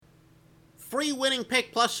free winning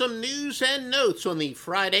pick plus some news and notes on the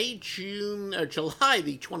Friday, July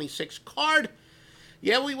the 26th card.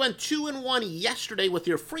 Yeah, we went 2-1 yesterday with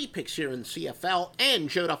your free picks here in CFL, and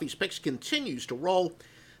Joe Duffy's picks continues to roll.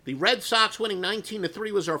 The Red Sox winning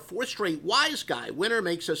 19-3 was our fourth straight Wise Guy winner,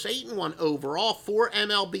 makes us 8-1 overall. 4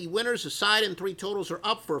 MLB winners, a side and 3 totals are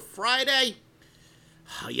up for Friday.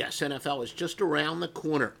 Yes, NFL is just around the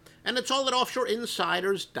corner, and it's all at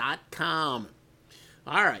offshoreinsiders.com.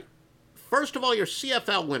 All right, first of all, your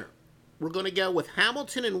CFL winner. We're going to go with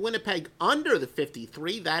Hamilton and Winnipeg under the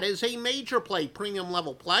 53. That is a major play, premium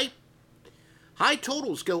level play. High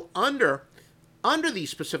totals go under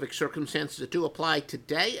these specific circumstances that do apply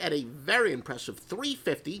today at a very impressive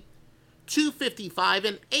 350, 255,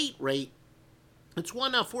 and 8 rate. It's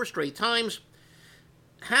won now 4 straight times.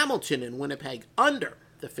 Hamilton and Winnipeg under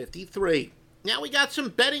the 53. Now we got some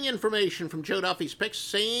betting information from Joe Duffy's picks.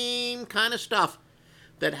 Same kind of stuff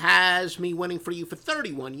that has me winning for you for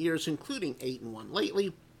 31 years, including 8-1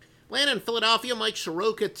 lately. Atlanta and Philadelphia, Mike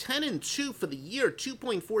Soroka, 10-2 for the year,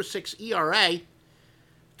 2.46 ERA,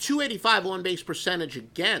 285 on-base percentage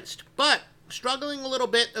against, but struggling a little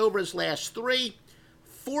bit over his last 3,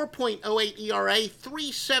 4.08 ERA,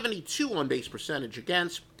 372 on-base percentage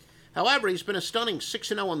against. However, he's been a stunning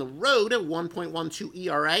 6-0 on the road at 1.12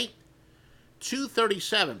 ERA,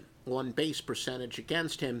 237 on-base percentage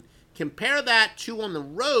against him. Compare that to on the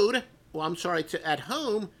road, to at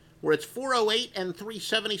home, where it's 408 and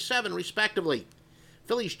 377, respectively.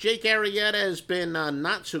 Phillies' Jake Arrieta has been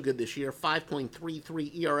not so good this year,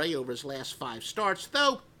 5.33 ERA over his last 5 starts,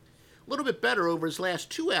 though a little bit better over his last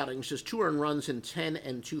 2 outings, just 2 earned runs in 10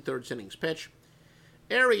 2/3 innings pitch.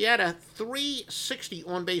 Arrieta, 360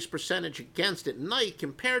 on-base percentage against at night,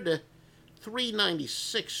 compared to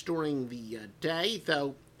 396 during the day,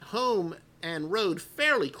 though home and road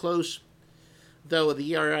fairly close, though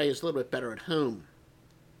the ERA is a little bit better at home.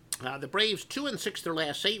 The Braves 2-6 their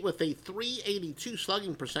last 8 with a 382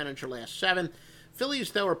 slugging percentage their last 7. Phillies,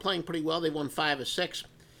 though, are playing pretty well. They've won 5 of 6.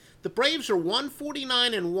 The Braves are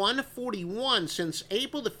 149 and 141 since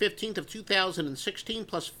April the 15th of 2016,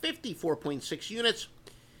 plus 54.6 units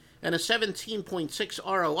and a 17.6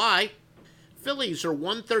 ROI. Phillies are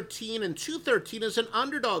 113 and 213 as an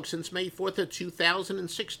underdog since May 4th of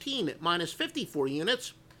 2016 at minus 54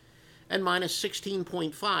 units and minus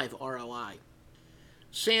 16.5 ROI.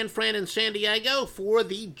 San Fran and San Diego for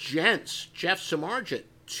the Gents. Jeff Samardzija,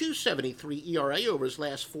 273 ERA over his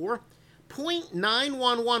last 4,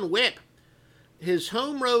 .911 whip. His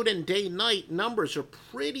home, road, and day-night numbers are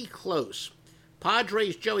pretty close.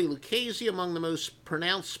 Padres' Joey Lucchesi among the most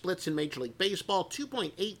pronounced splits in Major League Baseball,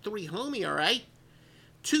 2.83 home ERA,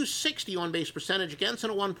 260 on-base percentage against,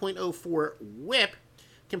 and a 1.04 whip.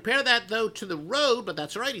 Compare that, though, to the road, but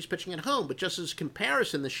that's all right, he's pitching at home. But just as a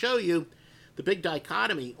comparison to show you the big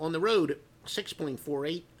dichotomy, on the road,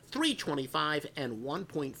 6.48, 325, and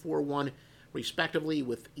 1.41, respectively,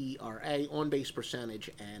 with ERA, on-base percentage,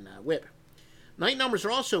 and whip. Night numbers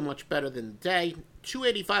are also much better than the day.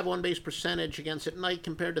 285 on-base percentage against at night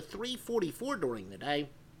compared to 344 during the day.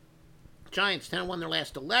 Giants 10-1 their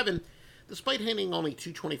last 11, despite hitting only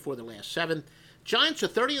 224 their last 7. Giants are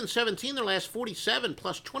 30-17 their last 47,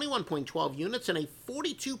 plus 21.12 units and a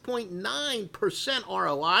 42.9%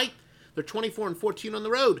 ROI. They're 24-14 on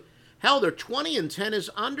the road. Hell, they're 20-10 as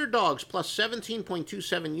underdogs, plus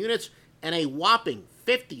 17.27 units and a whopping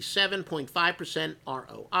 57.5%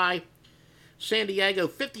 ROI. San Diego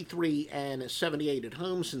 53 and 78 at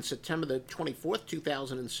home since September the 24th,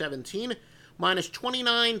 2017, minus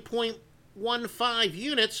 29.15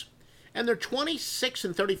 units, and they're 26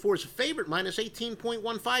 and 34 as a favorite, minus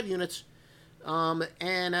 18.15 units,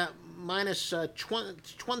 and minus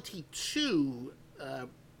 22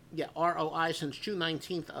 ROI since June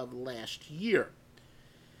 19th of last year.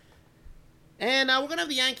 And we're going to have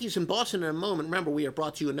the Yankees in Boston in a moment. Remember, we are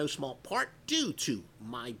brought to you in no small part due to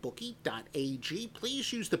mybookie.ag.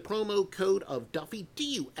 Please use the promo code of Duffy,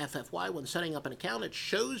 D-U-F-F-Y, when setting up an account. It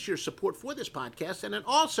shows your support for this podcast, and it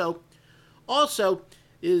also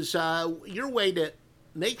is your way to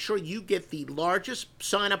make sure you get the largest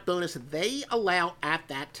sign-up bonus they allow at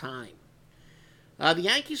that time. The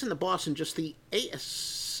Yankees and the Boston, just the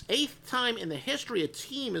eighth time in the history a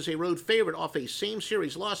team is a road favorite off a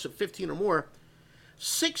same-series loss of 15 or more.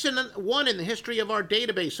 6-1 in the history of our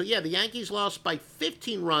database. So, yeah, the Yankees lost by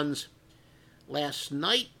 15 runs last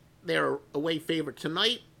night. They're away favorite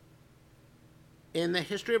tonight. In the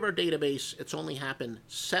history of our database, it's only happened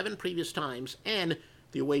 7 previous times, and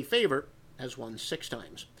the away favorite has won 6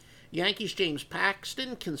 times. Yankees' James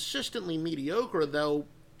Paxton, consistently mediocre, though,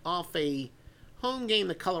 off a home game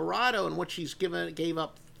to Colorado in which he's gave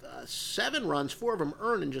up 7 runs, 4 of them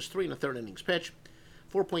earned in just 3 1/3 innings pitch.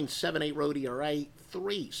 4.78 road ERA,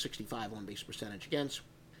 3.65 on base percentage against.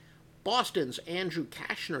 Boston's Andrew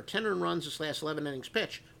Kashner, 10 earned runs his last 11 innings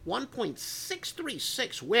pitch,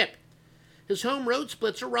 1.636 whip. His home road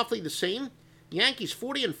splits are roughly the same. Yankees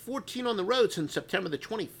 40-14 on the road since September the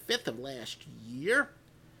 25th of last year.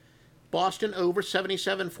 Boston over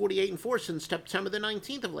 77, 48-4 since September the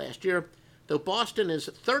 19th of last year. Though Boston is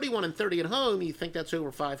 31-30 at home, you think that's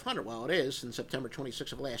over 500. Well, it is since September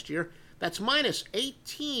 26th of last year. That's minus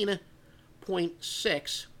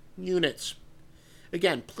 18.6 units.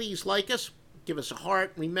 Again, please like us. Give us a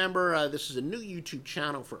heart. Remember, this is a new YouTube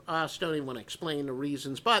channel for us. Don't even want to explain the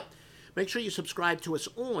reasons, but make sure you subscribe to us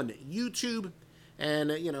on YouTube. And,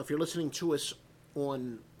 if you're listening to us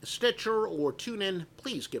on Stitcher or TuneIn,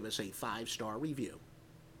 please give us a 5-star review.